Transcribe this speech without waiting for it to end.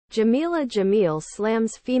Jameela Jamil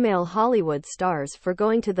slams female Hollywood stars for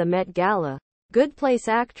going to the Met Gala. Good Place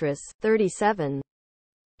actress, 37,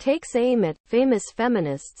 takes aim at famous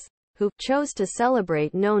feminists who chose to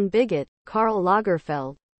celebrate known bigot, Karl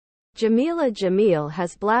Lagerfeld. Jameela Jamil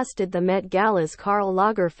has blasted the Met Gala's Karl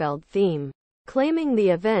Lagerfeld theme, claiming the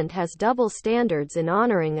event has double standards in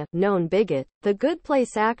honoring a known bigot. The Good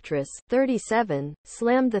Place actress, 37,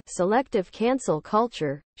 slammed the selective cancel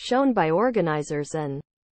culture shown by organizers and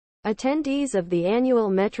attendees of the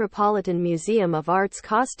annual Metropolitan Museum of Art's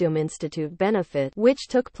Costume Institute benefit, which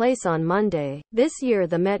took place on Monday. This year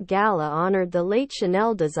the Met Gala honored the late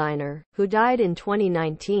Chanel designer, who died in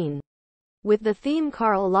 2019. With the theme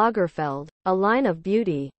Karl Lagerfeld, a line of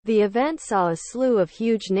beauty, the event saw a slew of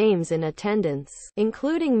huge names in attendance,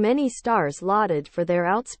 including many stars lauded for their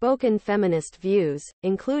outspoken feminist views,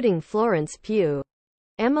 including Florence Pugh,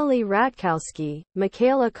 Emily Ratajkowski,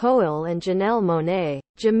 Michaela Coel and Janelle Monáe.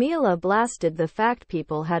 Jameela blasted the fact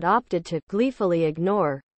people had opted to gleefully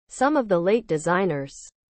ignore some of the late designer's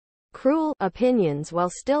cruel opinions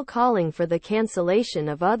while still calling for the cancellation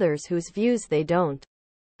of others whose views they don't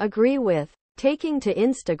agree with. Taking to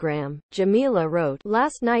Instagram, Jameela wrote,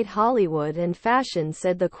 "Last night Hollywood and fashion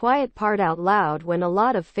said the quiet part out loud when a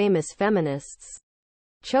lot of famous feminists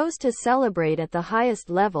chose to celebrate at the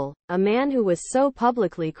highest level, a man who was so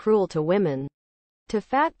publicly cruel to women, to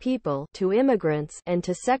fat people, to immigrants, and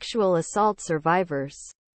to sexual assault survivors.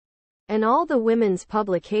 And all the women's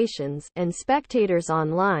publications, and spectators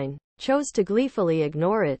online, chose to gleefully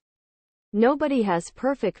ignore it. Nobody has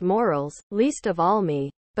perfect morals, least of all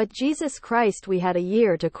me. But Jesus Christ, we had a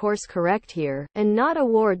year to course correct here, and not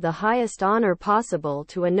award the highest honor possible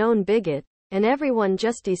to a known bigot, and everyone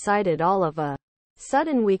just decided all of a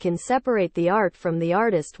sudden we can separate the art from the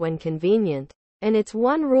artist when convenient. And it's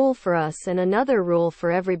one rule for us and another rule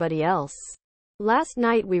for everybody else. Last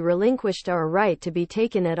night we relinquished our right to be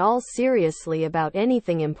taken at all seriously about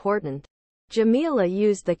anything important." Jameela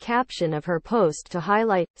used the caption of her post to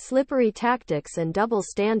highlight slippery tactics and double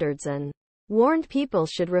standards and warned people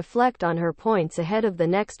should reflect on her points ahead of the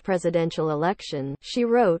next presidential election. She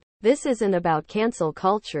wrote, "This isn't about cancel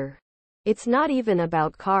culture. It's not even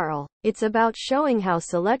about Karl. It's about showing how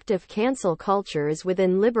selective cancel culture is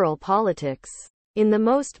within liberal politics, in the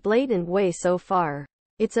most blatant way so far.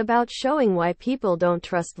 It's about showing why people don't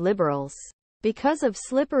trust liberals, because of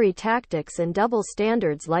slippery tactics and double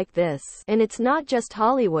standards like this. And it's not just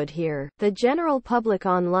Hollywood here. The general public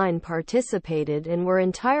online participated and were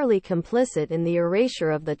entirely complicit in the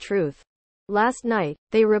erasure of the truth. Last night,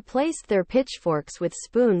 they replaced their pitchforks with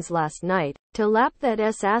spoons last night, to lap that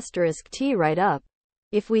S*T right up.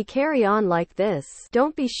 If we carry on like this,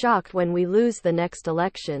 don't be shocked when we lose the next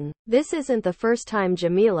election." This isn't the first time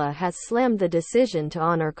Jameela has slammed the decision to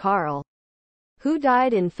honor Karl, who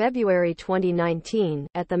died in February 2019,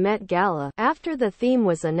 at the Met Gala. After the theme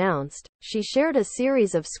was announced, she shared a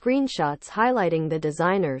series of screenshots highlighting the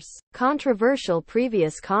designer's controversial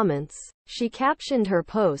previous comments. She captioned her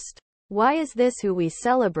post, "Why is this who we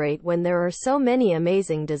celebrate when there are so many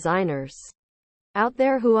amazing designers out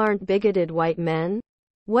there who aren't bigoted white men?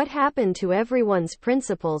 What happened to everyone's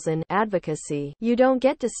principles and advocacy? You don't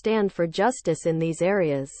get to stand for justice in these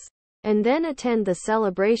areas and then attend the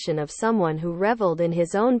celebration of someone who reveled in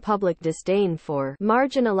his own public disdain for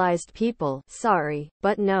marginalized people. Sorry,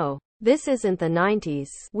 but no. This isn't the 90s.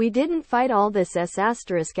 We didn't fight all this just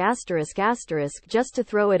to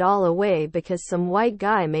throw it all away because some white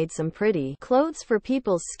guy made some pretty clothes for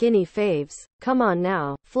people's skinny faves. Come on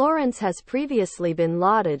now." Florence has previously been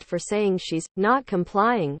lauded for saying she's not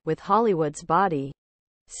complying with Hollywood's body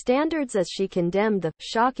standards as she condemned the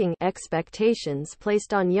shocking expectations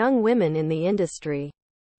placed on young women in the industry.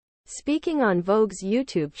 Speaking on Vogue's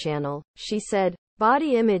YouTube channel, she said,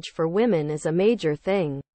 "Body image for women is a major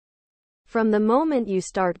thing. From the moment you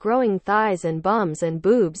start growing thighs and bums and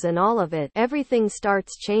boobs and all of it, everything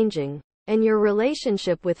starts changing. And your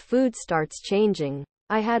relationship with food starts changing.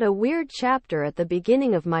 I had a weird chapter at the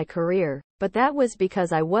beginning of my career, but that was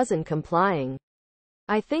because I wasn't complying.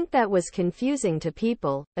 I think that was confusing to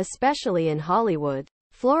people, especially in Hollywood."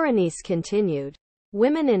 Florence continued,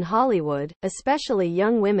 "Women in Hollywood, especially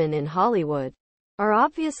young women in Hollywood, are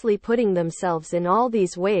obviously putting themselves in all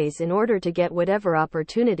these ways in order to get whatever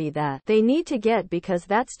opportunity that they need to get because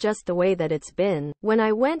that's just the way that it's been. When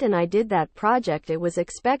I went and I did that project, it was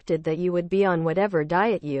expected that you would be on whatever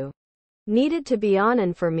diet you needed to be on,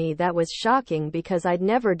 and for me that was shocking because I'd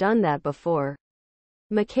never done that before."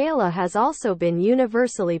 Michaela has also been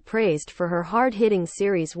universally praised for her hard-hitting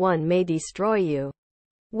series One May Destroy You,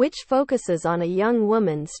 which focuses on a young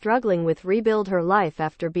woman struggling with rebuild her life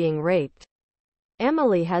after being raped.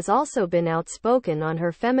 Emily has also been outspoken on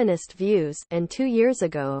her feminist views, and 2 years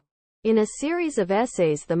ago, in a series of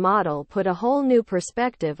essays, the model put a whole new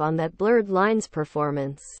perspective on that blurred lines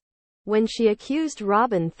performance, when she accused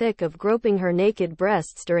Robin Thicke of groping her naked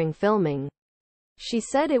breasts during filming. She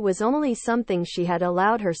said it was only something she had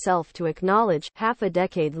allowed herself to acknowledge, half a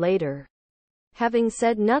decade later. Having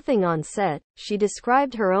said nothing on set, she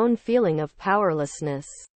described her own feeling of powerlessness.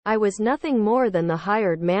 "I was nothing more than the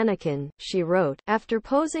hired mannequin," she wrote, after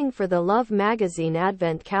posing for the Love magazine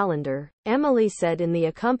advent calendar. Emily said in the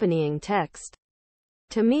accompanying text,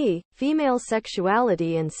 "To me, female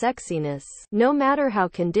sexuality and sexiness, no matter how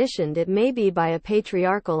conditioned it may be by a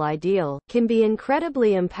patriarchal ideal, can be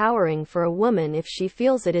incredibly empowering for a woman if she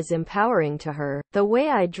feels it is empowering to her. The way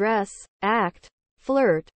I dress, act,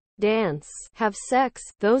 flirt, dance, have sex,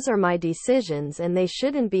 those are my decisions and they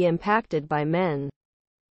shouldn't be impacted by men.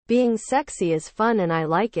 Being sexy is fun and I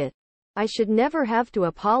like it. I should never have to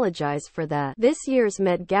apologize for that." This year's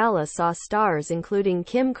Met Gala saw stars including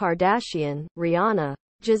Kim Kardashian, Rihanna,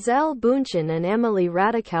 Gisele Bündchen and Emily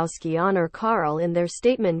Ratajkowski honor Karl in their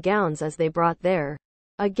statement gowns as they brought their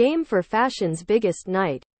A game for fashion's biggest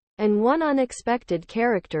night. And one unexpected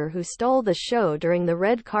character who stole the show during the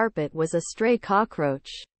red carpet was a stray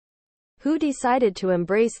cockroach, who decided to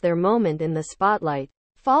embrace their moment in the spotlight.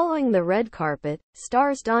 Following the red carpet,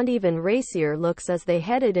 stars donned even racier looks as they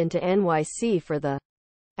headed into NYC for the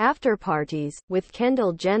after-parties, with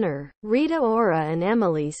Kendall Jenner, Rita Ora and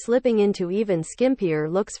Emily slipping into even skimpier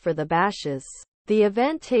looks for the bashes. The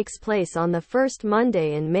event takes place on the first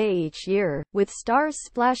Monday in May each year, with stars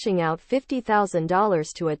splashing out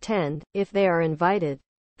 $50,000 to attend, if they are invited.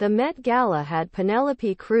 The Met Gala had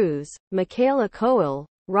Penelope Cruz, Michaela Coel,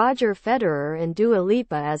 Roger Federer and Dua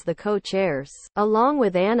Lipa as the co-chairs, along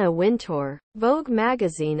with Anna Wintour. Vogue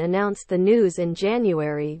magazine announced the news in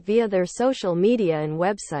January via their social media and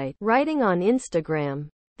website, writing on Instagram,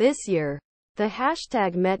 "This year, the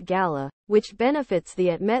hashtag Met Gala, which benefits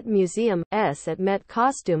the at Met Museum's at Met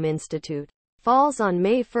Costume Institute, falls on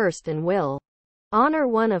May 1st and will honor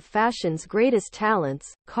one of fashion's greatest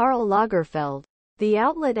talents, Karl Lagerfeld." The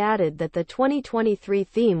outlet added that the 2023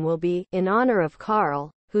 theme will be, in honor of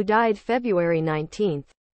Karl, who died February 19,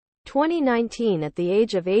 2019 at the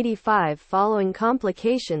age of 85 following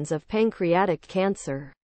complications of pancreatic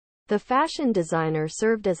cancer. The fashion designer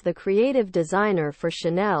served as the creative designer for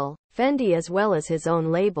Chanel, Fendi as well as his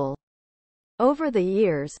own label. Over the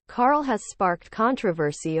years, Karl has sparked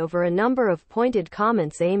controversy over a number of pointed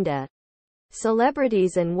comments aimed at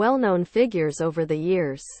celebrities and well-known figures over the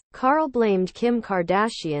years. Karl blamed Kim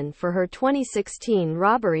Kardashian for her 2016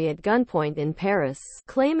 robbery at gunpoint in Paris,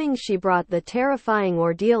 claiming she brought the terrifying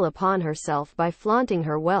ordeal upon herself by flaunting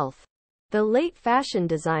her wealth. The late fashion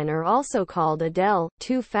designer also called Adele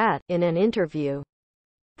too fat in an interview.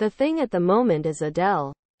 "The thing at the moment is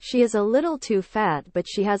Adele. She is a little too fat but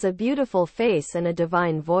she has a beautiful face and a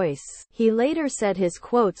divine voice." He later said his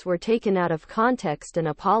quotes were taken out of context and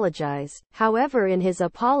apologized. However, in his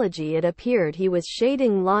apology it appeared he was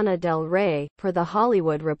shading Lana Del Rey, per The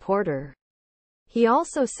Hollywood Reporter. He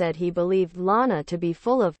also said he believed Lana to be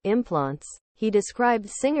full of implants. He described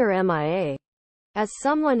singer MIA as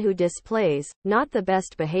someone who displays not the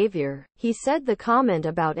best behavior. He said the comment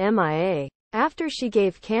about MIA after she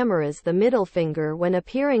gave cameras the middle finger when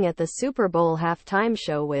appearing at the Super Bowl halftime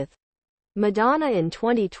show with Madonna in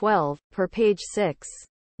 2012, per Page 6.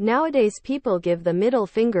 "Nowadays people give the middle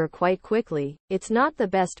finger quite quickly. It's not the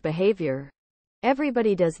best behavior.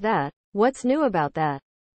 Everybody does that. What's new about that?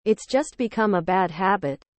 It's just become a bad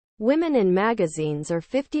habit. Women in magazines are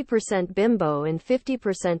 50% bimbo and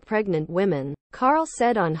 50% pregnant women," Karl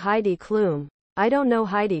said on Heidi Klum. "I don't know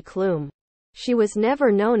Heidi Klum. She was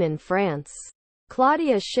never known in France.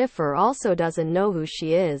 Claudia Schiffer also doesn't know who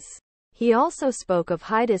she is." He also spoke of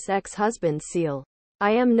Heidi's ex-husband Seal.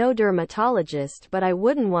 "I am no dermatologist but I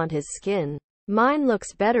wouldn't want his skin. Mine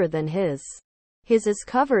looks better than his. His is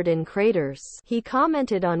covered in craters." He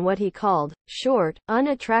commented on what he called short,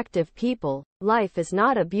 unattractive people. "Life is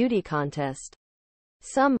not a beauty contest.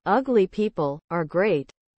 Some ugly people are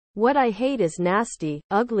great. What I hate is nasty,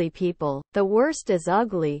 ugly people. The worst is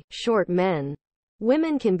ugly, short men.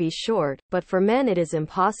 Women can be short, but for men it is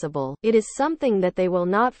impossible. It is something that they will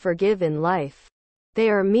not forgive in life. They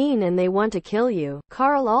are mean and they want to kill you."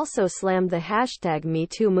 Karl also slammed the hashtag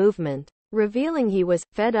 #MeToo movement, revealing he was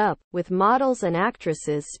fed up with models and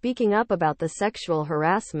actresses speaking up about the sexual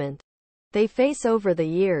harassment they face over the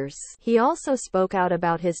years. He also spoke out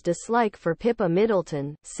about his dislike for Pippa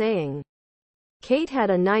Middleton, saying, "Kate had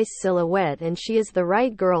a nice silhouette and she is the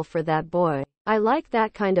right girl for that boy. I like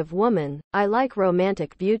that kind of woman. I like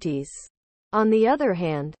romantic beauties. On the other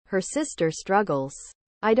hand, her sister struggles.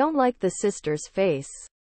 I don't like the sister's face.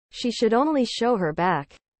 She should only show her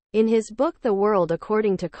back. In his book The World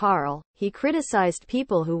According to Carl, he criticized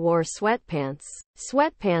people who wore sweatpants.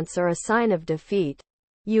 Sweatpants are a sign of defeat.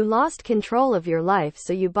 You lost control of your life,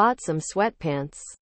 so you bought some sweatpants.